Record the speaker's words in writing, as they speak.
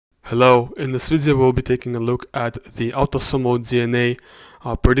Hello, in this video we'll be taking a look at the autosomal DNA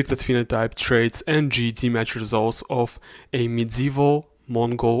predicted phenotype traits and GD match results of a medieval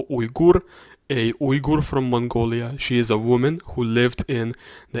Mongol Uyghur, a Uyghur from Mongolia. She is a woman who lived in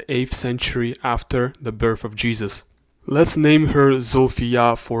the 8th century after the birth of Jesus. Let's name her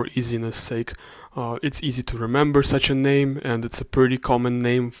Zulfiya for easiness sake. It's easy to remember such a name, and it's a pretty common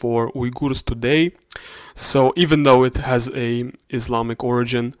name for Uyghurs today. So even though it has a Islamic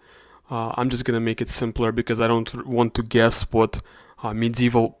origin, I'm just gonna make it simpler because I don't want to guess what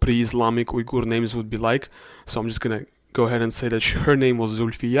medieval pre-Islamic Uyghur names would be like. So I'm just gonna go ahead and say that her name was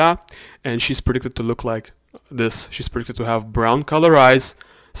Zulfiya, and she's predicted to look like this. She's predicted to have brown color eyes,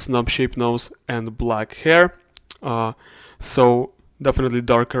 snub-shaped nose, and black hair. So definitely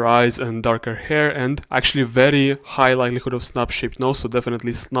darker eyes and darker hair, and actually very high likelihood of snub-shaped nose, so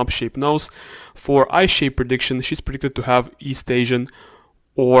definitely snub-shaped nose. For eye shape prediction, she's predicted to have East Asian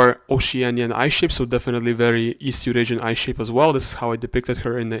or Oceanian eye shape, so definitely very East Eurasian eye shape as well. This is how I depicted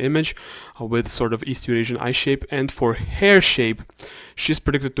her in the image, with sort of East Eurasian eye shape. And for hair shape, she's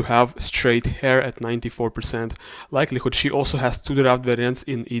predicted to have straight hair at 94% likelihood. She also has two derived variants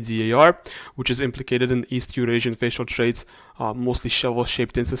in EDAR, which is implicated in East Eurasian facial traits, mostly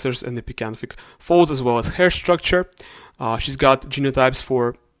shovel-shaped incisors and epicanthic folds, as well as hair structure. She's got genotypes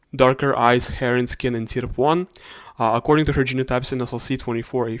for darker eyes, hair, and skin in TIRP1. According to her genotypes in SLC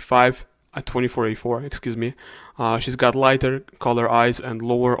 24A4, excuse me, she's got lighter color eyes and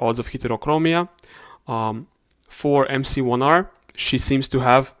lower odds of heterochromia. For MC1R, she seems to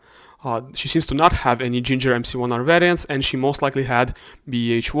not have any ginger MC1R variants, and she most likely had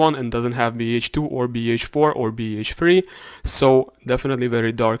BEH1 and doesn't have BEH2 or BEH4 or BEH3, so definitely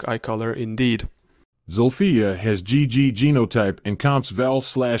very dark eye color indeed. Zulfiya has GG genotype and comps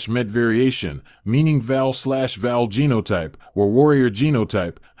val/met variation, meaning val/val genotype, or warrior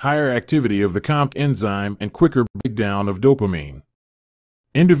genotype, higher activity of the comp enzyme and quicker breakdown of dopamine.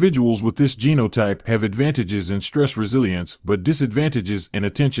 Individuals with this genotype have advantages in stress resilience but disadvantages in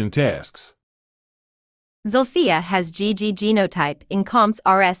attention tasks. Zulfiya has GG genotype in comps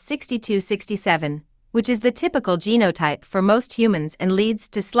RS6267. Which is the typical genotype for most humans and leads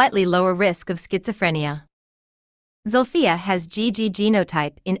to slightly lower risk of schizophrenia. Zulfiya has GG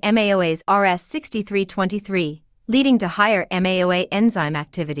genotype in MAOA's RS6323, leading to higher MAOA enzyme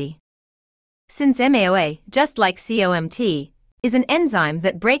activity. Since MAOA, just like COMT, is an enzyme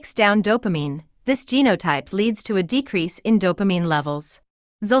that breaks down dopamine, this genotype leads to a decrease in dopamine levels.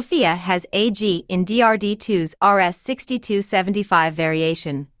 Zulfiya has AG in DRD2's RS6275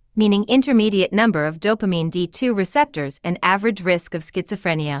 variation, meaning intermediate number of dopamine D2 receptors and average risk of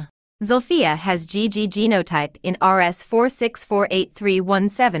schizophrenia. Zulfiya has GG genotype in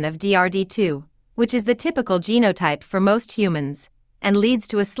RS46483117 of DRD2, which is the typical genotype for most humans, and leads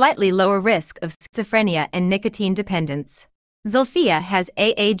to a slightly lower risk of schizophrenia and nicotine dependence. Zulfiya has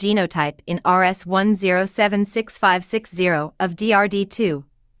AA genotype in RS10766560 of DRD2,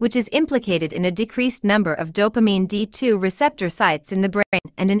 which is implicated in a decreased number of dopamine D2 receptor sites in the brain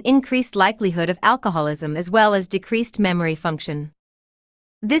and an increased likelihood of alcoholism as well as decreased memory function.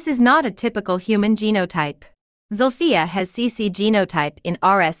 This is not a typical human genotype. Zulfiya has CC genotype in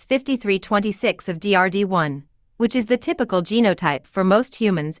RS5326 of DRD1, which is the typical genotype for most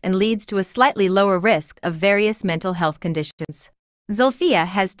humans and leads to a slightly lower risk of various mental health conditions. Zulfiya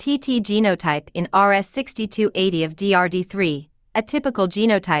has TT genotype in RS6280 of DRD3, a typical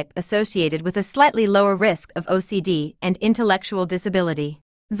genotype associated with a slightly lower risk of OCD and intellectual disability.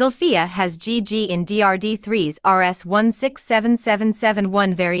 Zulfiya has GG in DRD3's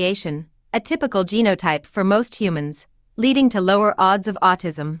RS167771 variation, a typical genotype for most humans, leading to lower odds of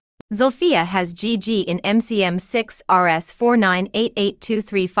autism. Zulfiya has GG in MCM6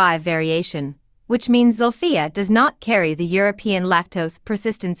 RS4988235 variation, which means Zulfiya does not carry the European lactose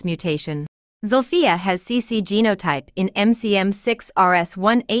persistence mutation. Zulfiya has CC genotype in MCM6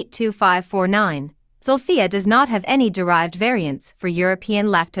 RS182549. Zulfiya does not have any derived variants for European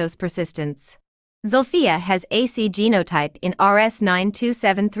lactose persistence. Zulfiya has AC genotype in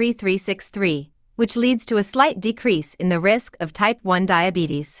RS92733363, which leads to a slight decrease in the risk of type 1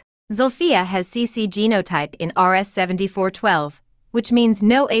 diabetes. Zulfiya has CC genotype in RS7412, which means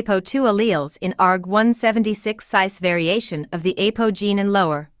no APO2 alleles in ARG176 cis variation of the APO gene and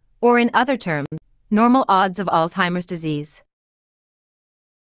lower, or in other terms, normal odds of Alzheimer's disease.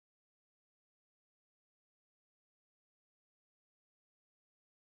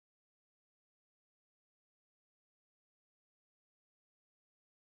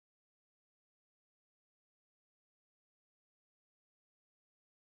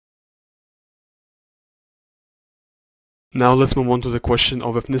 Now let's move on to the question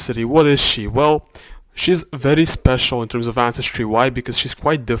of ethnicity. What is she? Well, she's very special in terms of ancestry. Why? Because she's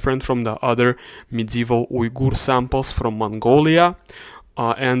quite different from the other medieval Uyghur samples from Mongolia,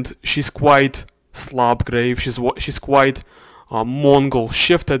 and she's quite Slav grave. She's quite Mongol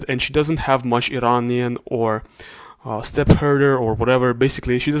shifted, and she doesn't have much Iranian or steppe herder or whatever.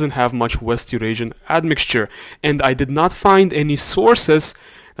 Basically, she doesn't have much West Eurasian admixture, and I did not find any sources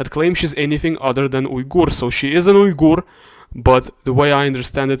that claim she's anything other than Uyghur. So she is an Uyghur, but the way I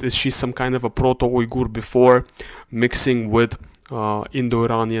understand it is she's some kind of a proto-Uyghur before mixing with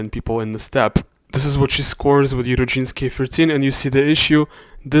Indo-Iranian people in the steppe. This is what she scores with Eurogene K13, and you see the issue.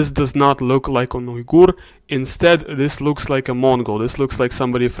 This does not look like an Uyghur. Instead, this looks like a Mongol. This looks like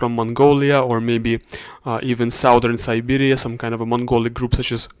somebody from Mongolia, or maybe even southern Siberia, some kind of a Mongolic group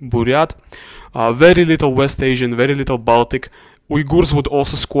such as Buryat. Very little West Asian, very little Baltic. Uyghurs would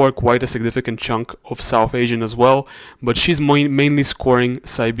also score quite a significant chunk of South Asian as well, but she's mainly scoring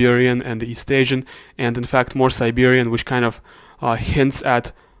Siberian and East Asian, and in fact more Siberian, which kind of hints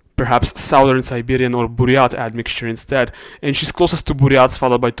at perhaps Southern Siberian or Buryat admixture instead. And she's closest to Buryats,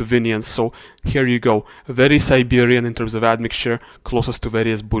 followed by Tuvinians. So here you go, very Siberian in terms of admixture, closest to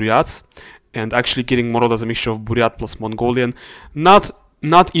various Buryats, and actually getting modeled as a mixture of Buryat plus Mongolian. Not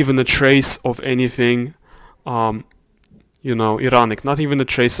even a trace of anything, you know, Iranic. Not even a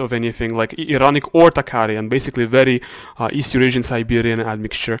trace of anything like Iranic or Takharian. Basically, very East Eurasian Siberian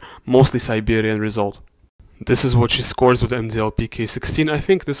admixture, mostly Siberian result. This is what she scores with MDLP K16. I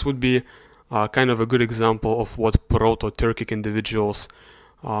think this would be kind of a good example of what proto-Turkic individuals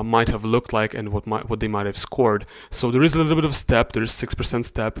might have looked like and what they might have scored. So there is a little bit of steppe, there is 6%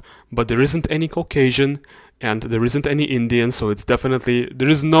 steppe, but there isn't any Caucasian and there isn't any Indian, so it's definitely, there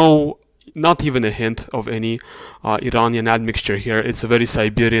is not even a hint of any Iranian admixture here. It's a very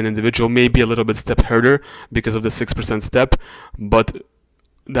Siberian individual, maybe a little bit steppe herder because of the 6% steppe, but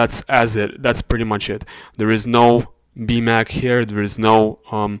that's pretty much it. There is no BMAC here, there is no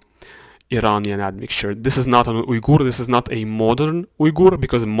Iranian admixture. This is not an Uyghur, this is not a modern Uyghur,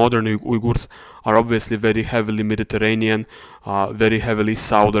 because modern Uyghurs are obviously very heavily Mediterranean, very heavily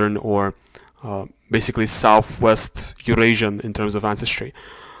southern or basically southwest Eurasian in terms of ancestry.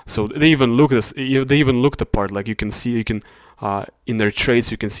 So they even look the part. Like you can in their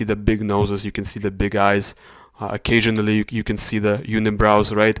traits you can see the big noses, you can see the big eyes. Occasionally you can see the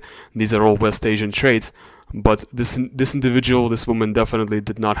unibrows, right? These are all West Asian traits, but this individual, this woman, definitely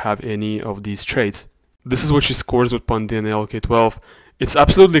did not have any of these traits. This is what she scores with PanDNA LK12. It's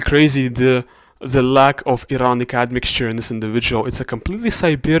absolutely crazy, the lack of Iranic admixture in this individual. It's a completely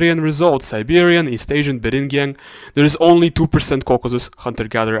Siberian result. Siberian, East Asian, Beringian. There is only 2% Caucasus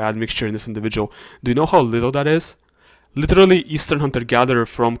hunter-gatherer admixture in this individual. Do you know how little that is? Literally, Eastern hunter-gatherer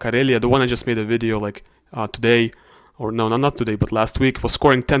from Karelia, the one I just made a video like today, or no, not today, but last week, was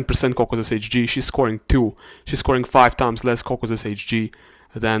scoring 10% Caucasus HG. She's scoring 2. She's scoring 5 times less Caucasus HG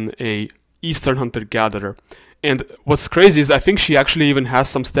than a Eastern hunter-gatherer. And what's crazy is I think she actually even has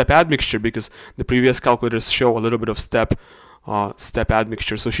some steppe admixture, because the previous calculators show a little bit of steppe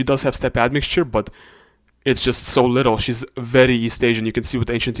admixture. So she does have steppe admixture, but it's just so little. She's very East Asian. You can see with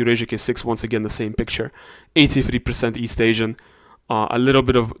Ancient Eurasia K6, once again, the same picture. 83% East Asian. A little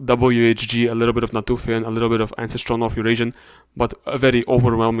bit of WHG, a little bit of Natufian, a little bit of Ancestral North Eurasian, but a very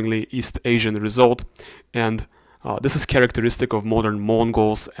overwhelmingly East Asian result. And this is characteristic of modern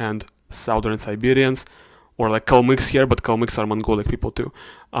Mongols and Southern Siberians, or like Kalmyks here, but Kalmyks are Mongolic people too.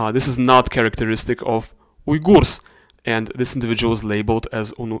 This is not characteristic of Uyghurs, and this individual is labeled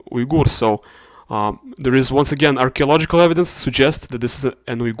as an Uyghur. So there is, once again, archaeological evidence suggests that this is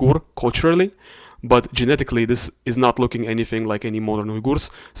an Uyghur culturally, but genetically this is not looking anything like any modern Uyghurs.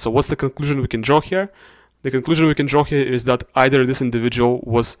 So what's the conclusion we can draw here? The conclusion we can draw here is that either this individual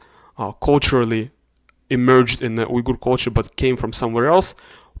was culturally emerged in the Uyghur culture but came from somewhere else,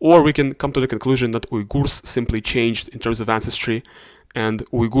 or we can come to the conclusion that Uyghurs simply changed in terms of ancestry, and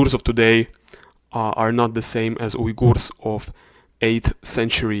Uyghurs of today are not the same as Uyghurs of 8th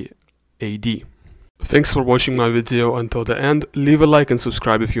century AD. Thanks for watching my video until the end. Leave a like and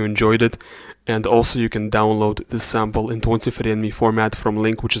subscribe if you enjoyed it, and also you can download this sample in 23andMe format from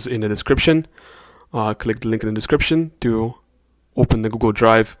link which is in the description. Click the link in the description to open the Google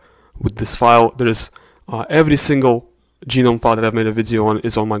Drive with this file. There is every single genome file that I've made a video on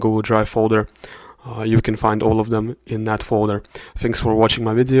is on my Google Drive folder. You can find all of them in that folder. Thanks for watching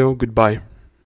my video. Goodbye.